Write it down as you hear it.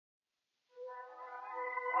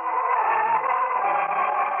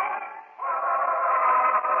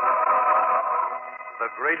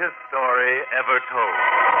The greatest story ever told.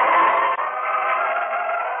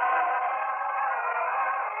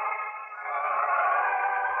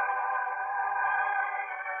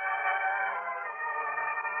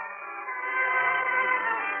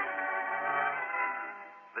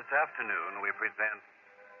 This afternoon we present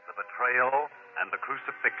The Betrayal and the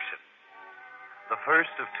Crucifixion, the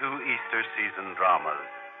first of two Easter season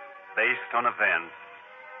dramas based on events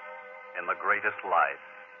in the greatest life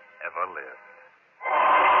ever lived.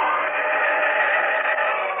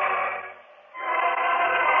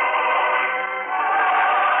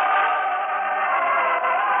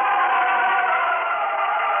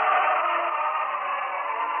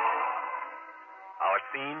 Our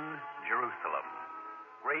scene, Jerusalem.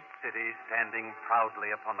 Great city standing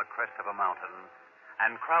proudly upon the crest of a mountain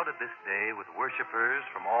and crowded this day with worshipers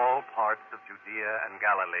from all parts of Judea and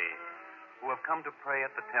Galilee who have come to pray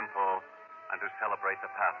at the temple and to celebrate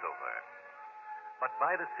the Passover. But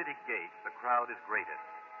by the city gate, the crowd is greatest,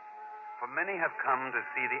 for many have come to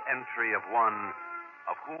see the entry of one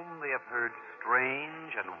of whom they have heard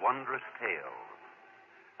strange and wondrous tales.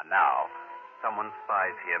 And now, someone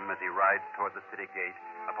spies him as he rides toward the city gate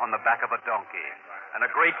upon the back of a donkey, and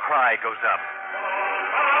a great cry goes up.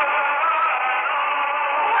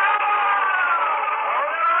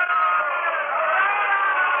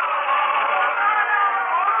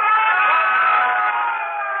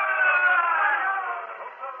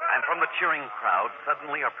 And from the cheering crowd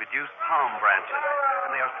suddenly are produced palm branches,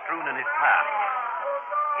 and they are strewn in his path.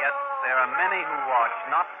 Yet there are many who watch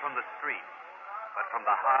not from the street, but from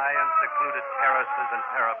the high and secluded terraces and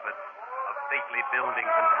parapets of stately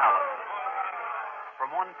buildings and palaces.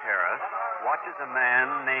 From one terrace watches a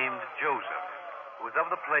man named Joseph, who is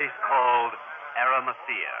of the place called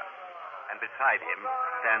Arimathea, and beside him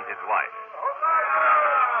stands his wife.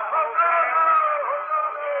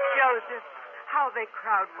 Joseph, how they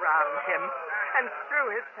crowd round him and strew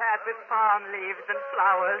his path with palm leaves and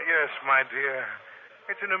flowers. Yes, my dear.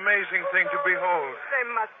 It's an amazing thing to behold. They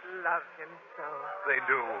must love him so. They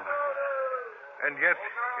do. And yet,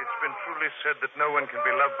 it's been truly said that no one can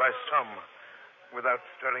be loved by some without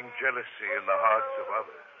stirring jealousy in the hearts of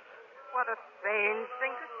others. What a strange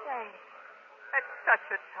thing to say at such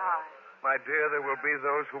a time. My dear, there will be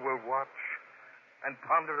those who will watch and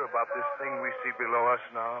ponder about this thing we see below us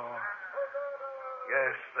now.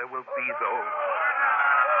 Yes, there will be those.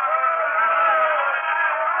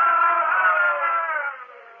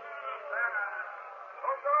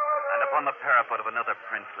 And upon the parapet of another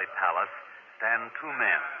princely palace stand two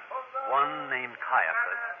men, one named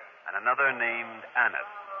Caiaphas and another named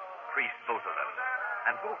Annas, priests both of them,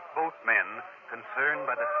 and both men concerned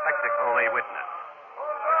by the spectacle they witness.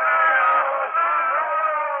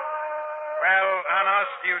 Well,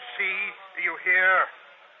 Annas, do you see? Do you hear?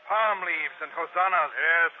 Palm leaves and hosannas.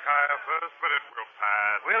 Yes, Caiaphas, but it will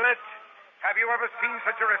pass. Will it? Have you ever seen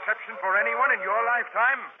such a reception for anyone in your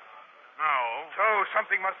lifetime? No. So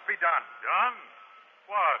something must be done. Done?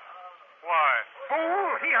 What? Why?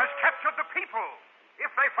 Fool, he has captured the people.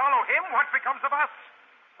 If they follow him, what becomes of us?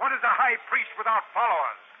 What is a high priest without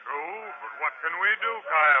followers? True, but what can we do,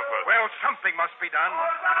 Caiaphas? Well, something must be done.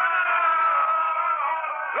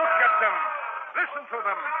 Look at them. Listen to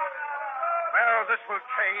them. Well, this will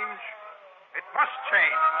change. It must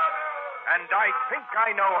change. And I think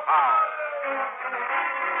I know how.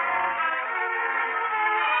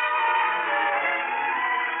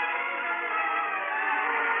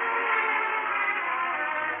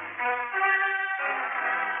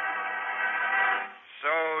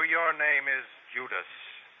 So your name is Judas.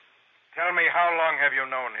 Tell me, how long have you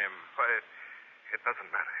known him? It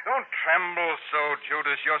doesn't matter. Don't tremble so,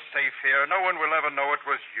 Judas. You're safe here. No one will ever know it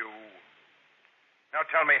was you. Now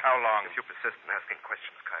tell me how long. If you persist in asking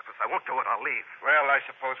questions, Caiaphas, I won't do it. I'll leave. Well, I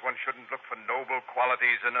suppose one shouldn't look for noble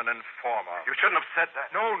qualities in an informer. You shouldn't have said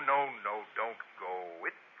that. No, don't go.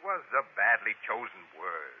 It was a badly chosen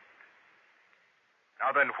word.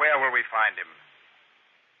 Now then, where will we find him?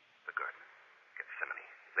 The garden.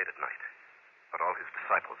 Gethsemane. Late at night. But all his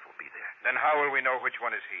disciples will be there. Then how will we know which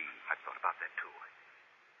one is he? I've thought about that, too.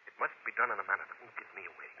 It must be done in a manner that won't give me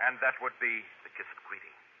away. And that would be? The kiss of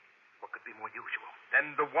greeting. What could be more usual?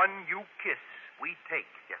 Then the one you kiss, we take.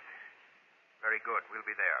 Yes, sir. Very good. We'll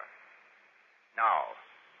be there. Now,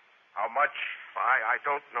 how much? I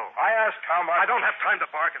don't know. I asked how much. I don't have time to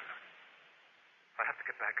bargain. I have to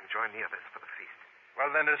get back and join the others for the feast. Well,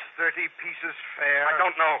 then is 30 pieces fair? I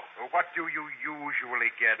don't know. Well, what do you usually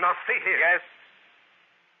get? Now, see here. Yes?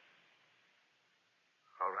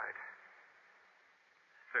 All right.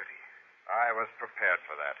 30. I was prepared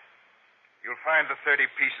for that. You'll find the 30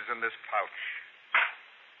 pieces in this pouch.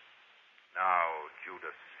 Now,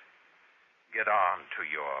 Judas, get on to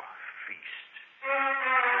your feast.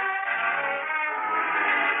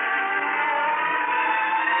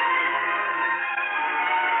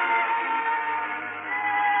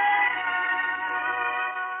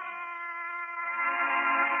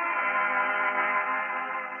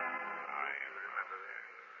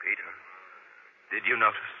 Peter, did you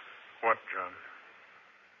notice? What, John?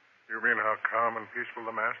 You mean how calm and peaceful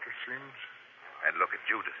the master seems? And look at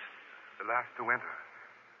Judas, the last to enter.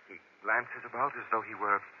 He glances about as though he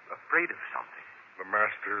were afraid of something. The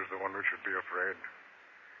master is the one who should be afraid.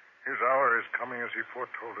 His hour is coming as he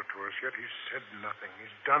foretold it to us, yet he's said nothing.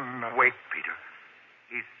 He's done nothing. Wait, Peter.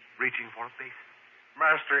 He's reaching for a basin.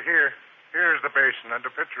 Master, here. Here's the basin and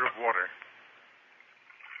a pitcher of water.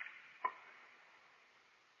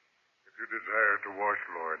 If you desire to wash,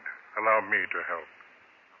 Lord, allow me to help.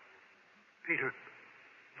 Peter,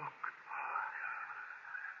 look.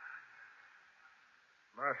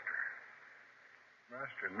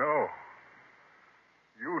 Master, no.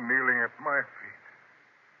 You kneeling at my feet.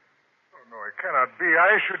 Oh, no, it cannot be.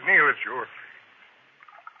 I should kneel at your feet.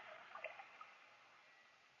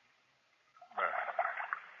 Master,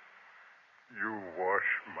 you wash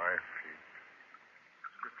my feet.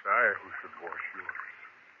 It's I who should wash yours.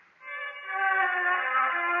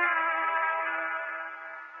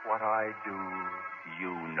 What I do,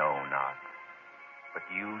 you know not, but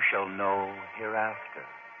you shall know hereafter.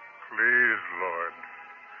 Please, Lord,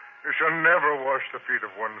 you shall never wash the feet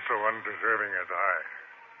of one so undeserving as I.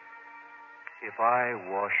 If I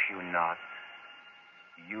wash you not,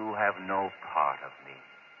 you have no part of me.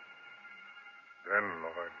 Then,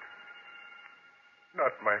 Lord,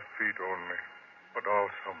 not my feet only, but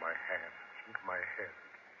also my hands and my head.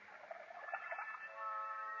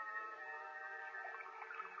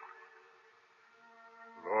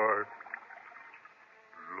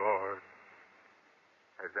 Lord,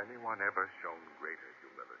 has anyone ever shown greater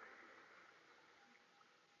humility?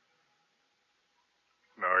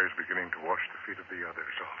 Now he's beginning to wash the feet of the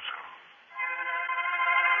others also.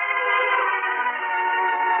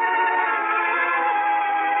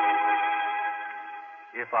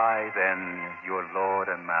 If I, then, your Lord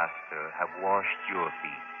and Master, have washed your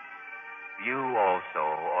feet, you also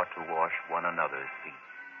ought to wash one another's feet.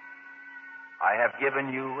 I have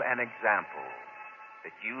given you an example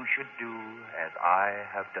that you should do as I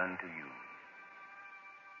have done to you.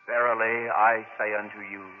 Verily, I say unto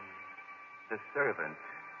you, the servant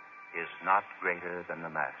is not greater than the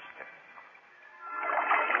master.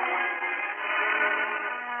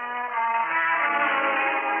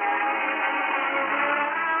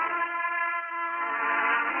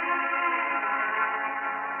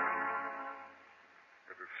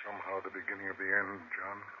 It is somehow the beginning of the end,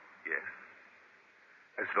 John. Yes.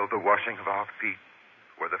 As though the washing of our feet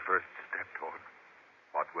were the first step toward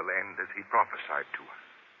what will end as he prophesied to us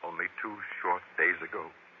only 2 short days ago.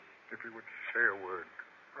 If he would say a word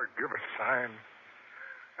or give a sign,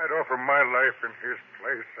 I'd offer my life in his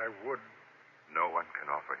place. I would. No one can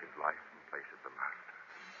offer his life in place of the Master.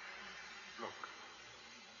 Look,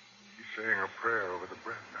 he's saying a prayer over the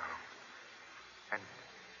bread now. And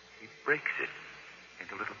he breaks it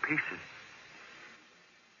into little pieces.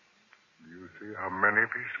 Do you see how many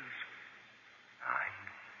pieces? 9,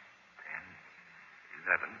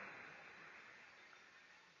 10, 11,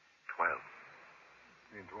 12.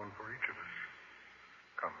 Means one for each of us.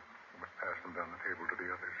 Come, we must pass them down the table to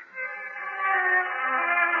the others.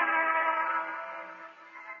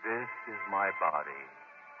 This is my body,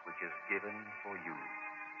 which is given for you.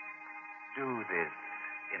 Do this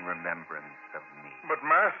in remembrance of me. But,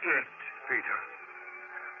 Master... Eat, Peter.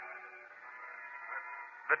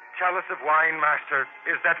 The chalice of wine, Master,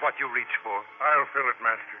 is that what you reach for? I'll fill it,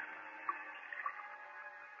 Master.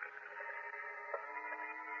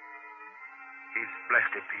 He's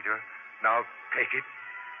blessed it, Peter. Now take it.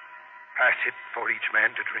 Pass it for each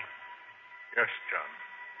man to drink. Yes, John.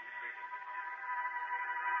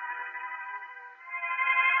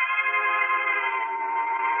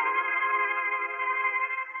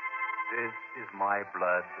 This is my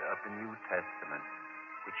blood of the New Testament,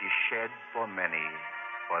 which is shed for many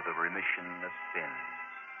for the remission of sins.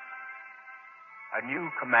 A new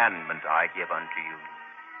commandment I give unto you,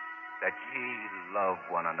 that ye love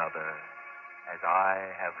one another as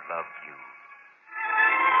I have loved you.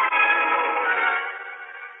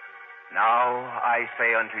 Now I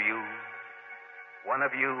say unto you, one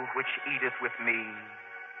of you which eateth with me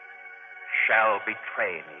shall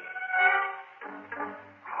betray me.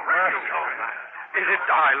 Is it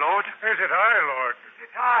I, Lord? Is it I, Lord? Is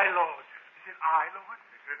it I, Lord? Is it I, Lord? Is it I, Lord?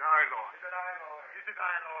 Is it I, Lord? Is it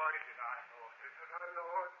I, Lord? Is it I, Lord? Is it I,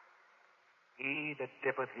 Lord? He that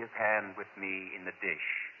dippeth his hand with me in the dish,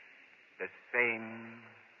 the same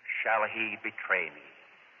shall he betray me.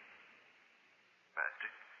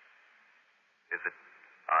 Master, is it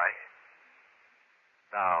I?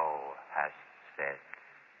 Thou hast said.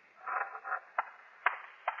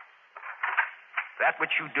 That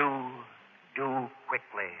which you do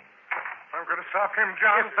quickly. I'm going to stop him,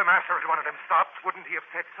 John. If the master had wanted him stopped, wouldn't he have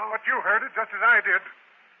said so? But you heard it just as I did.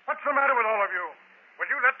 What's the matter with all of you? Will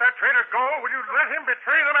you let that traitor go? Will you let him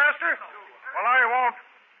betray the master? Well, I won't.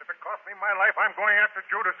 If it costs me my life, I'm going after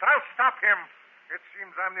Judas. I'll stop him. It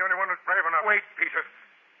seems I'm the only one who's brave enough. Wait, Peter.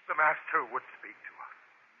 The master would speak to us.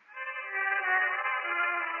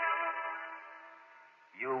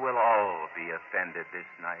 You will all be offended this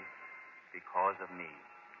night because of me.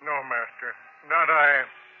 No, Master. Not I.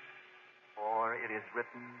 For it is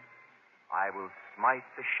written, I will smite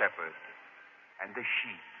the shepherd, and the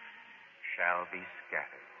sheep shall be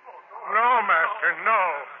scattered. No, Master, no.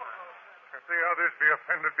 If the others be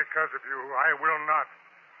offended because of you, I will not.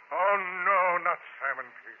 Oh, no, not Simon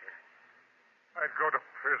Peter. I'd go to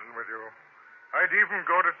prison with you. I'd even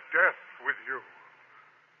go to death with you.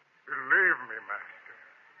 Believe me, Master.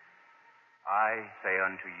 I say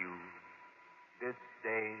unto you, this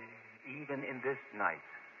day, even in this night,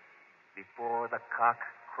 before the cock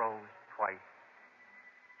crows twice,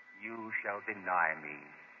 you shall deny me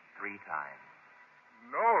 3 times.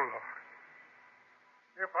 No, Lord.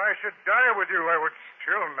 If I should die with you, I would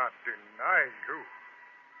still not deny you.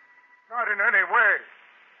 Not in any way.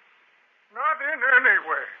 Not in any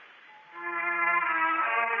way.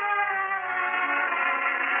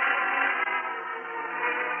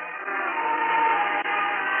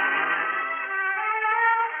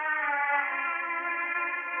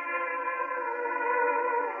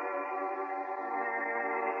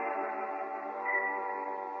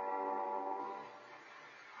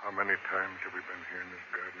 How many times have we been here in this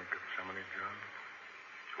Garden of Gethsemane, John?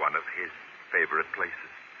 It's one of his favorite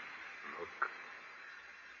places. Look.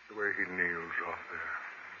 The way he kneels off there,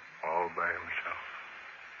 all by himself.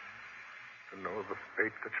 To know the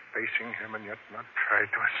fate that's facing him and yet not try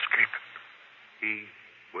to escape it. He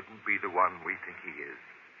wouldn't be the one we think he is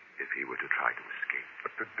if he were to try to escape.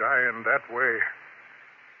 But to die in that way,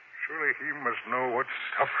 surely he must know what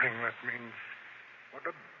suffering that means. What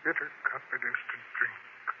a bitter cup it is to drink.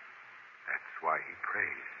 That's why he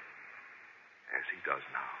prays, as he does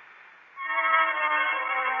now.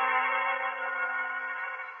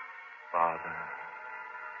 Father,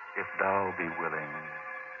 if thou be willing,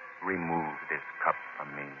 remove this cup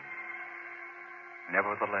from me.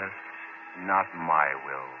 Nevertheless, not my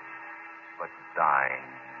will, but thine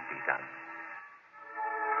be done.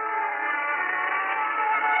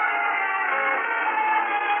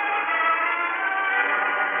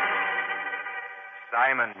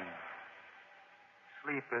 Simon,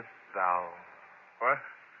 sleepest thou? What?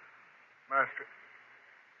 Master.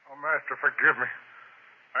 Oh, Master, forgive me.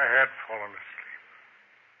 I had fallen asleep.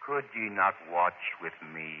 Could ye not watch with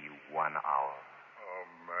me 1 hour? Oh,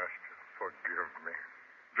 Master, forgive me.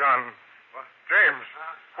 John. What? James.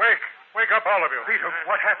 Wake. Wake up, all of you. Peter,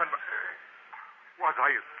 what happened? Was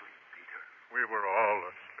I asleep, Peter? We were all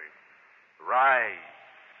asleep. Rise.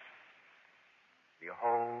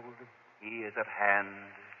 Behold, he is at hand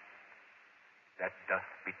that doth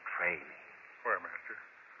betray me. Where, Master?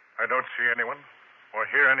 I don't see anyone or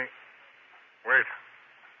hear any. Wait.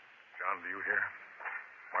 John, do you hear?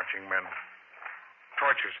 Marching men.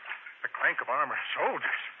 Torches. The clank of armor.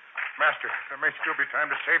 Soldiers. Master, there may still be time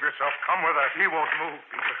to save yourself. Come with us. He won't move,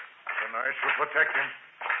 Peter. Then I shall protect him.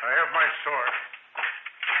 I have my sword.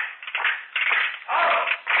 Oh!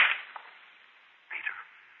 Peter,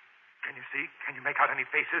 can you see? Can you make out any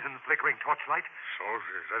faces in the flickering torchlight?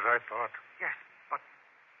 Soldiers, as I thought. Yes, but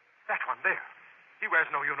that one there. He wears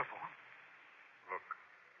no uniform. Look.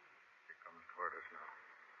 He comes toward us now.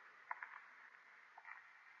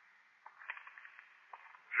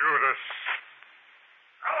 Judas.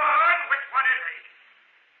 Go on. Which one is he?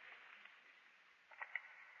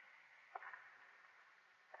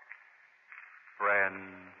 Friend,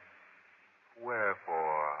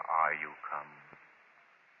 wherefore are you come?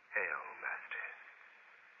 Hail, Master.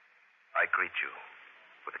 I greet you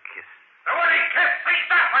with a kiss. The one he kissed, please,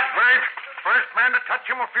 that one. Wait. First man to touch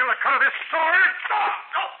him will feel the cut of this sword.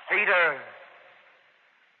 No. Peter,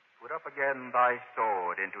 put up again thy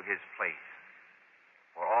sword into his place.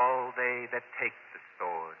 For all they that take the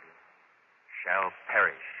sword shall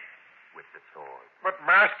perish with the sword. But,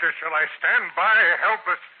 Master, shall I stand by,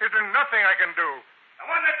 helpless? Is there nothing I can do? The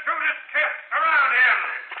one that Judas kissed, around him.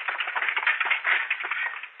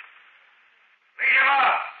 Lead him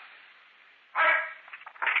off. Right.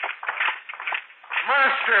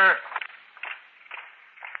 Master!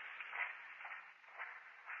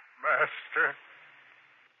 Master.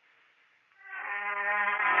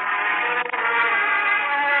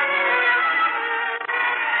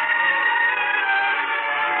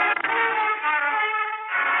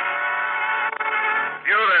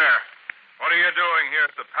 You there. What are you doing here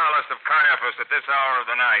at the palace of Caiaphas at this hour of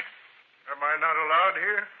the night? Am I not allowed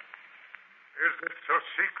here? Is it so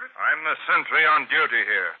secret? I'm the sentry on duty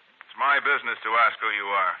here. It's my business to ask who you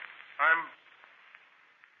are. I'm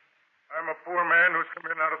a poor man who's come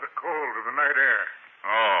in out of the cold of the night air.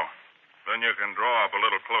 Oh, then you can draw up a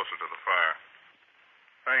little closer to the fire.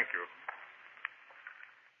 Thank you.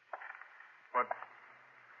 What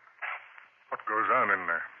goes on in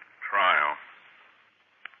there? Trial.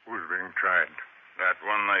 Who's being tried? That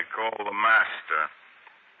one they call the Master.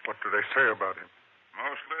 What do they say about him?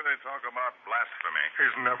 Mostly they talk about blasphemy.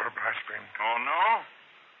 He's never blasphemed. Oh, no?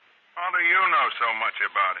 How do you know so much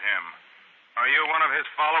about him? Are you one of his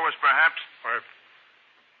followers, perhaps?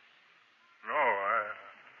 No,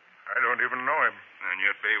 I don't even know him. Then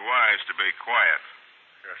you'd be wise to be quiet.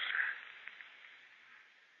 Yes, sir.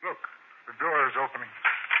 Look, the door is opening.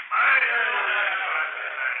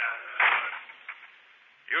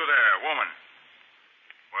 You there, woman.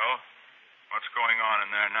 Well, what's going on in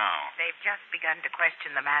there now? They've just begun to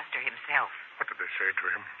question the master himself. What did they say to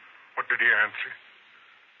him? What did he answer?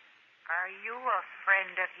 Are you a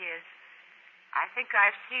friend of his? I think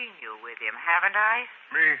I've seen you with him, haven't I?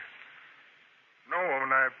 Me? No, woman,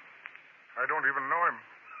 I don't even know him.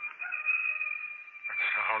 That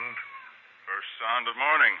sound. First sound of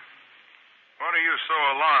morning. What are you so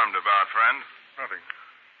alarmed about, friend? Nothing.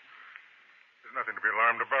 There's nothing to be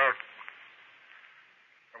alarmed about.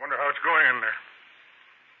 I wonder how it's going in there.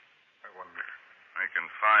 I wonder. I can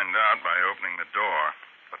find out by opening the door.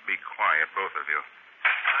 But be quiet, both of you.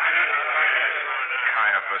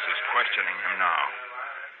 Caiaphas is questioning him now.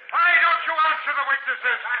 Why don't you answer the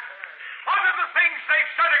witnesses? What are the things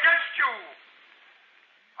they've said against you?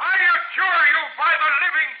 I adjure you by the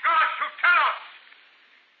living God to tell us.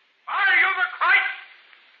 Are you the Christ,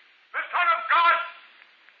 the Son of God?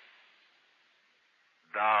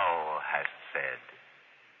 Thou hast said.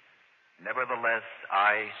 Nevertheless,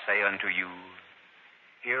 I say unto you,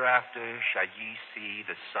 hereafter shall ye see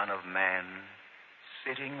the Son of Man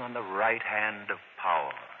sitting on the right hand of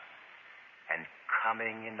power and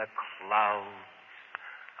coming in the clouds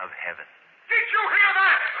of heaven. Did you hear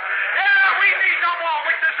that? Yeah, we need no more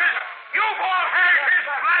witnesses. You've all heard his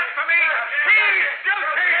blasphemy. He's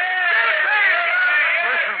guilty. Guilty!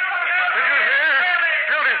 Listen. Did you hear?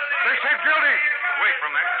 Guilty. They said guilty. Away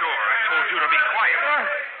from that door. I told you to be quiet.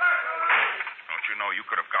 Don't you know you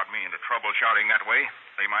could have got me into trouble shouting that way?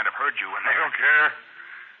 They might have heard you in I there. don't care.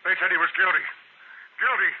 They said he was guilty.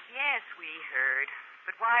 Guilty. Yes, we heard.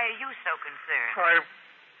 But why are you so concerned?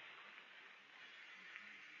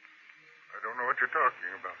 I don't know what you're talking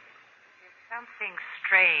about. There's something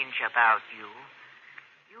strange about you.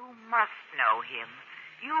 You must know him.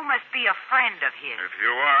 You must be a friend of his. If you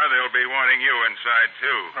are, they'll be wanting you inside,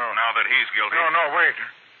 too. No. Now that he's guilty. No, wait.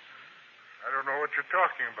 I don't know what you're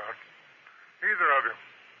talking about. Either of you.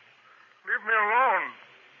 Leave me alone.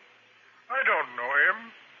 I don't know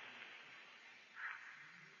him.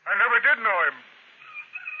 I never did know him.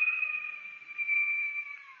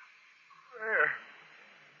 There.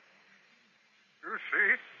 You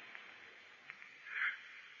see?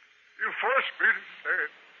 You forced me to say it.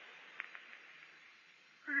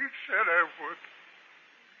 He said I would.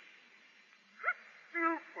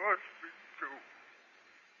 You forced me to.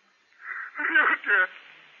 You did.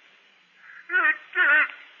 You did.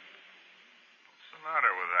 What's the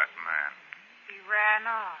matter with that man? He ran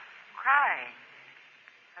off, crying.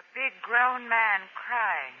 A big grown man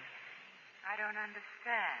crying. I don't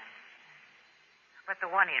understand. But the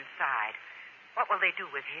one inside, what will they do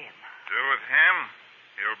with him? Do with him?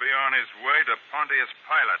 He'll be on his way to Pontius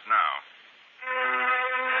Pilate now.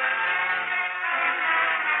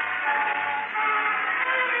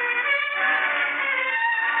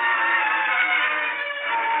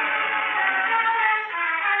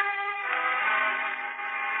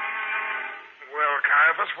 Well,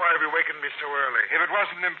 Caiaphas, why have you wakened me so early? If it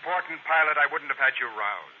wasn't important, Pilate, I wouldn't have had you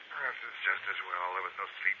roused. Perhaps it's just as well. There was no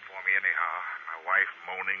sleep for me anyhow. My wife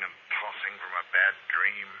moaning and tossing from a bad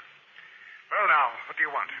dream. Well, now, what do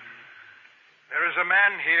you want? There is a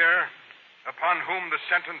man here upon whom the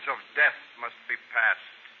sentence of death must be passed.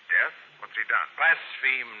 Death? What's he done?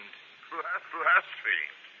 Blasphemed.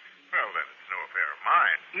 Blasphemed? Well, then it's no affair of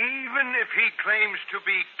mine. Even if he claims to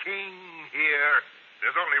be king here.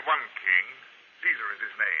 There's only one king. Caesar is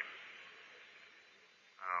his name.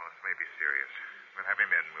 Oh, this may be serious. We'll have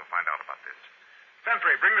him in. We'll find out about this.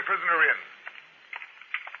 Sentry, bring the prisoner in.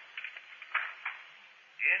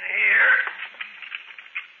 In here.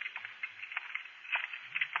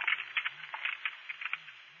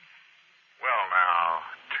 Well, now,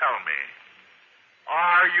 tell me.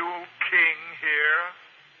 Are you king here?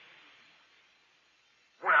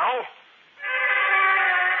 Well?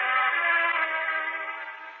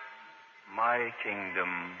 My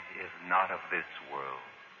kingdom is not of this world.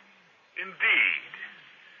 Indeed.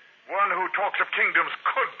 One who talks of kingdoms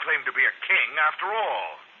could claim to be a king, after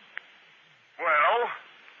all. Well,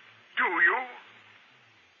 do you?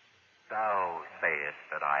 Thou sayest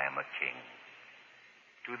that I am a king.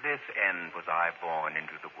 To this end was I born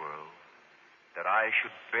into the world, that I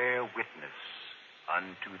should bear witness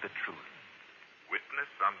unto the truth.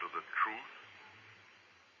 Witness unto the truth?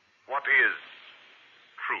 What is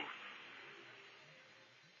truth?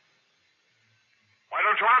 Why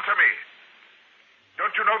don't you answer me?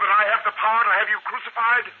 Don't you know that I have the power to have you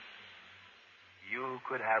crucified? You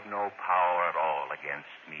could have no power at all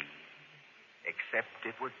against me, except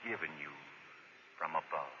it were given you from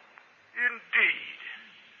above. Indeed.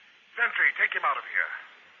 Sentry, take him out of here.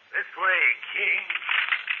 This way, King.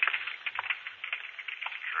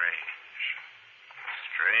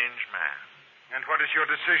 Strange man. And what is your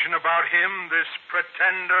decision about him, this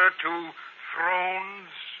pretender to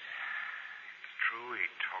thrones? It's true he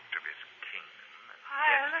talked of his kingdom.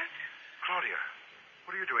 Pilate. Claudia,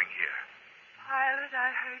 what are you doing here? Pilate,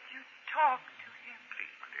 I heard you talk to him.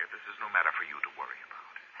 Please, my dear, this is no matter for you to worry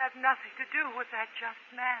about. Had nothing to do with that just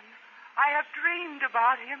man. I have dreamed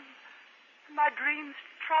about him. My dreams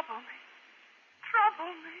trouble me.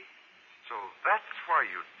 Trouble me. So that's why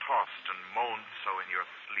you tossed and moaned so in your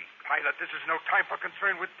sleep. Pilate, this is no time for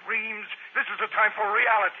concern with dreams. This is a time for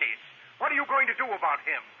realities. What are you going to do about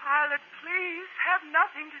him? Pilate, please, have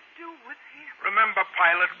nothing to do with him. Remember,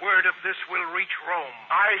 Pilate, word of this will reach Rome.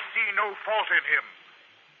 I see no fault in him.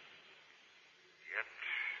 Yet,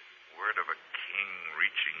 word of a king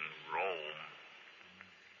reaching Rome.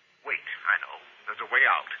 Wait, I know. There's a way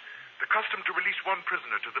out. The custom to release one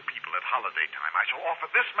prisoner to the people at holiday time. I shall offer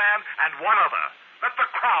this man and one other. Let the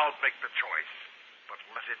crowd make the choice. But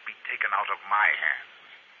let it be taken out of my hands.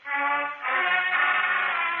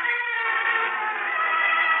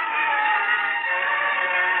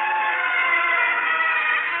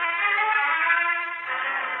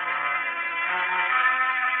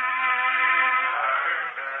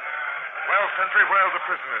 Well, Sentry, where are the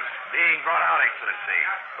prisoners? Being brought out, Excellency.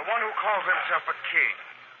 The one who calls himself a king.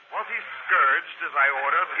 Was he scourged as I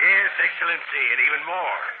ordered? Yes, Excellency, and even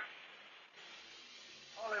more.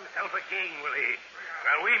 Call himself a king, will he?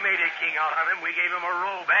 Well, we made a king out of him. We gave him a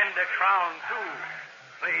robe and a crown, too.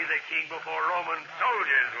 Play the king before Roman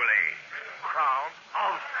soldiers, will he? Crown?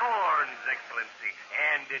 Of thorns, Excellency.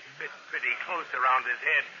 And it fits pretty close around his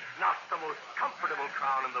head. Not the most comfortable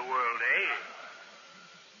crown in the world, eh?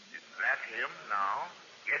 Is that him now?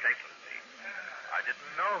 Yes, Excellency. I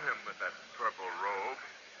didn't know him with that purple robe.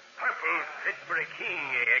 Purple fit for a king,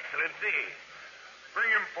 Excellency.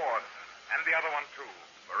 Bring him forth. And the other one, too.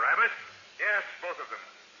 Barabbas? Yes, both of them.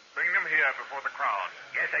 Bring them here before the crowd.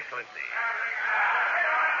 Yes, Excellency.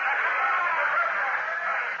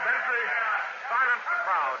 Sentry, silence the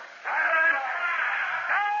crowd. Silence!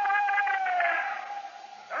 Silence!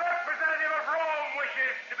 The representative of Rome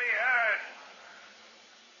wishes to be heard.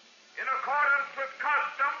 In accordance with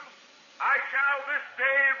custom, I shall this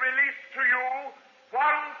day release to you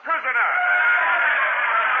one prisoner.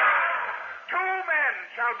 2 men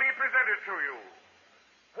shall be presented to you.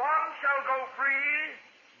 One shall go free,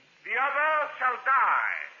 the other shall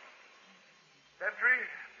die. Sentry,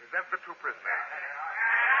 present the 2 prisoners.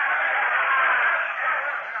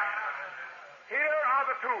 Here are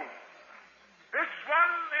the 2. This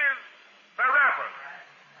one is Barabbas,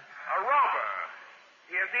 a robber.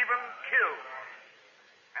 He has even killed.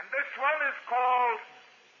 And this one is called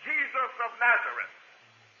Jesus of Nazareth.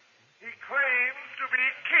 He claims to be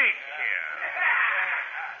king here.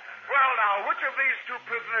 Well, now, which of these 2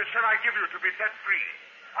 prisoners shall I give you to be set free?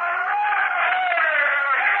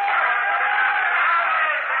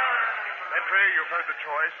 Sentry, you've heard the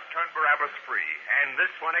choice. Turn Barabbas free. And this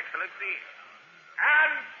one, Excellency?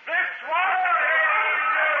 And this one?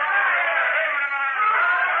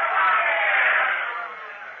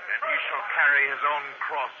 And he shall carry his own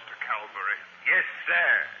cross to Calvary. Yes, sir.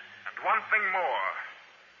 And one thing more.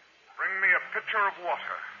 Bring me a pitcher of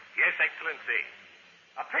water. Yes, Excellency.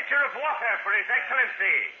 A pitcher of water for His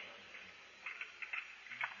Excellency.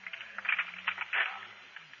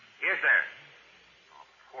 Yes, sir.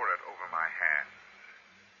 I'll pour it over my hands.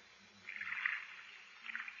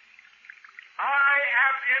 I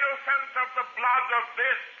innocence of the blood of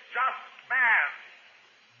this just man.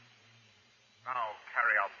 Now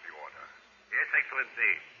carry out the order. Yes,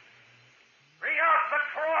 Excellency. Bring out the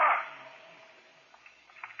drawer.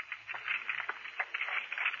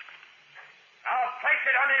 Now place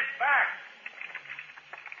it on his back.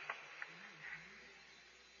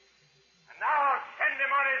 And now send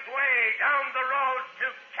him on his way down the road to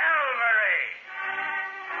Calvary.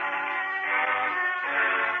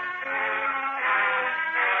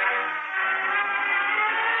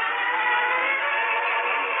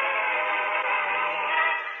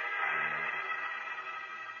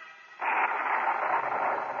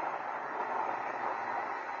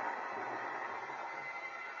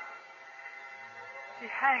 He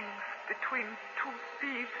hangs between two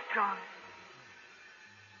thieves, John.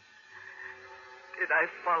 Did I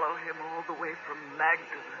follow him all the way from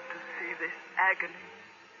Magdala to see this agony?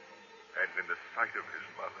 And in the sight of his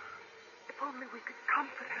mother. If only we could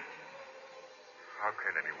comfort her. How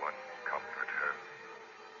can anyone comfort her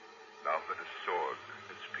now that a sword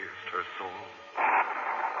has pierced her soul?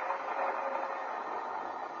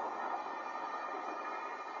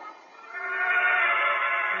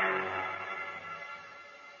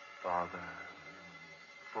 Father,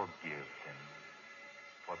 forgive them,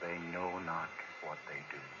 for they know not what they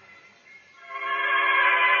do.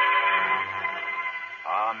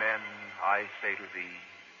 Amen, I say to thee,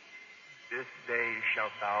 this day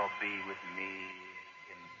shalt thou be with me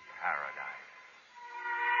in paradise.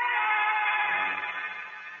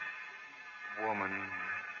 Woman,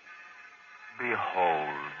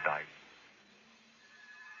 behold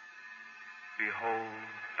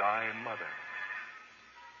thy mother.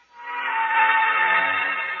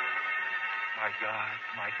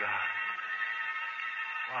 My God,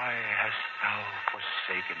 why hast thou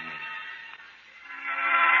forsaken me?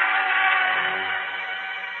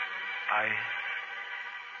 I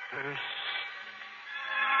thirst.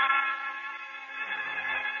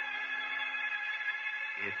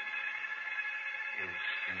 It is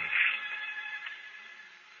finished.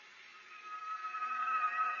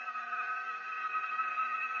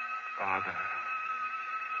 Father,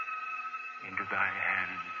 into thy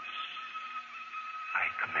hands I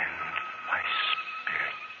commend my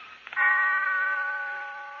spirit.